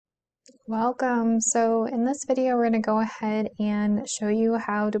Welcome. So in this video, we're going to go ahead and show you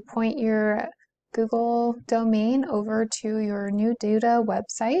how to point your Google domain over to your new Duda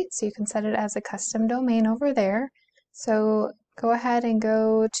website. So you can set it as a custom domain over there. So go ahead and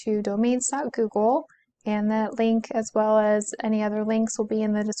go to domains.google, and that link as well as any other links will be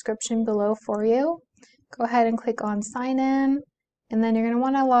in the description below for you. Go ahead and click on sign in, and then you're going to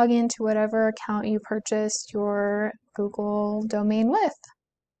want to log into whatever account you purchased your Google domain with.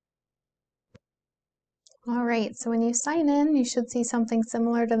 Alright, so when you sign in, you should see something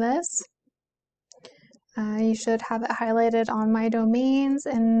similar to this. You should have it highlighted on My Domains,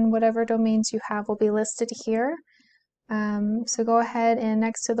 and whatever domains you have will be listed here. So go ahead and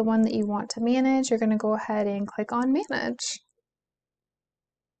next to the one that you want to manage, you're going to go ahead and click on Manage.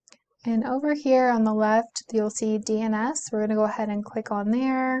 And over here on the left, you'll see DNS. We're going to go ahead and click on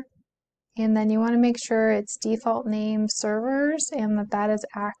there. And then you want to make sure it's default name servers and that is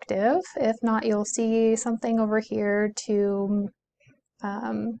active. If not, you'll see something over here to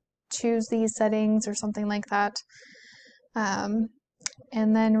choose these settings or something like that. And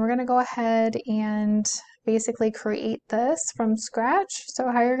then we're going to go ahead and basically create this from scratch.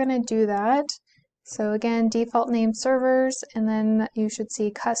 So how you're going to do that. So again, default name servers, and then you should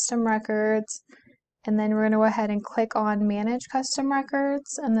see custom records. And then we're going to go ahead and click on Manage Custom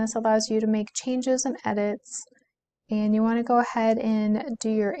Records, and this allows you to make changes and edits. And you want to go ahead and do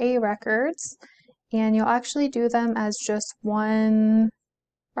your A records, and you'll actually do them as just one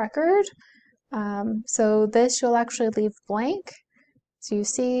record. So this you'll actually leave blank. So you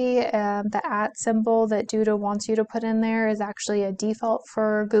see the @ symbol that Duda wants you to put in there is actually a default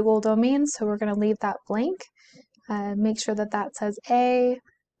for Google domains, so we're going to leave that blank. Make sure that that says A.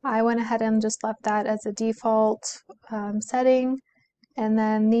 I went ahead and just left that as a default setting. And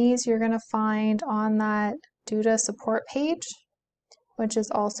then these you're going to find on that Duda support page, which is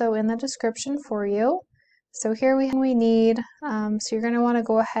also in the description for you. So here we need, so you're going to want to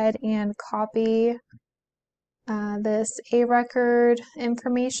go ahead and copy this A record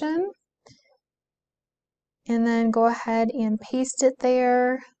information. And then go ahead and paste it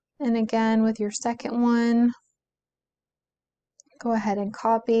there. And again, with your second one, go ahead and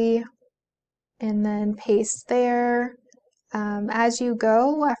copy and then paste there. As you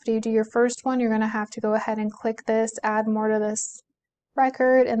go, after you do your first one, you're going to have to go ahead and click this, add more to this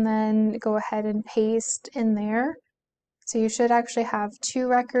record, and then go ahead and paste in there. So you should actually have two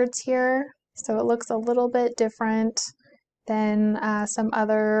records here. So it looks a little bit different than some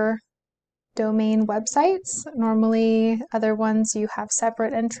other domain websites. Normally, other ones you have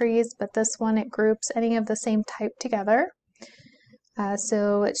separate entries, but this one it groups any of the same type together.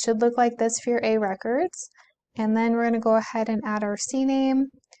 So it should look like this for your A records. And then we're going to go ahead and add our CNAME.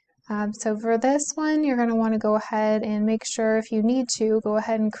 So for this one, you're going to want to go ahead and make sure, if you need to, go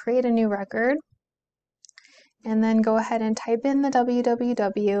ahead and create a new record. And then go ahead and type in the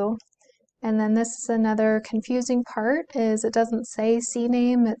www. And then this is another confusing part, is it doesn't say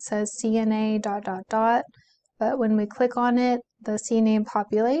CNAME, it says CNA ... But when we click on it, the CNAME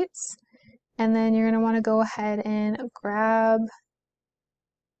populates. And then you're going to want to go ahead and grab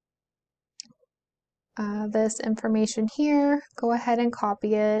this information here, go ahead and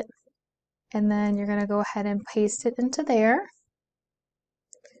copy it, and then you're going to go ahead and paste it into there.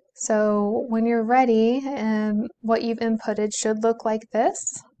 So when you're ready, what you've inputted should look like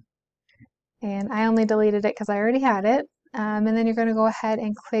this. And I only deleted it because I already had it. And then you're going to go ahead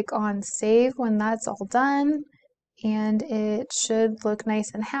and click on Save when that's all done. And it should look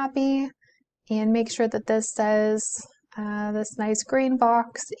nice and happy. And make sure that this says this nice green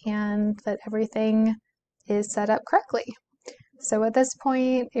box and that everything is set up correctly. So at this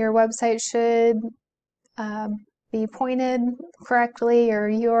point, your website should be pointed correctly, your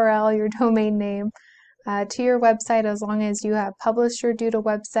URL, your domain name, to your website, as long as you have published your Duda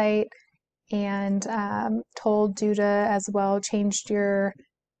website and told Duda as well, changed it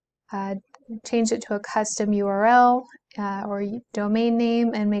to a custom URL or domain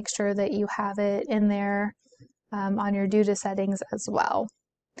name, and make sure that you have it in there on your Duda settings as well.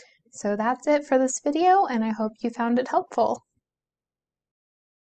 So that's it for this video, and I hope you found it helpful.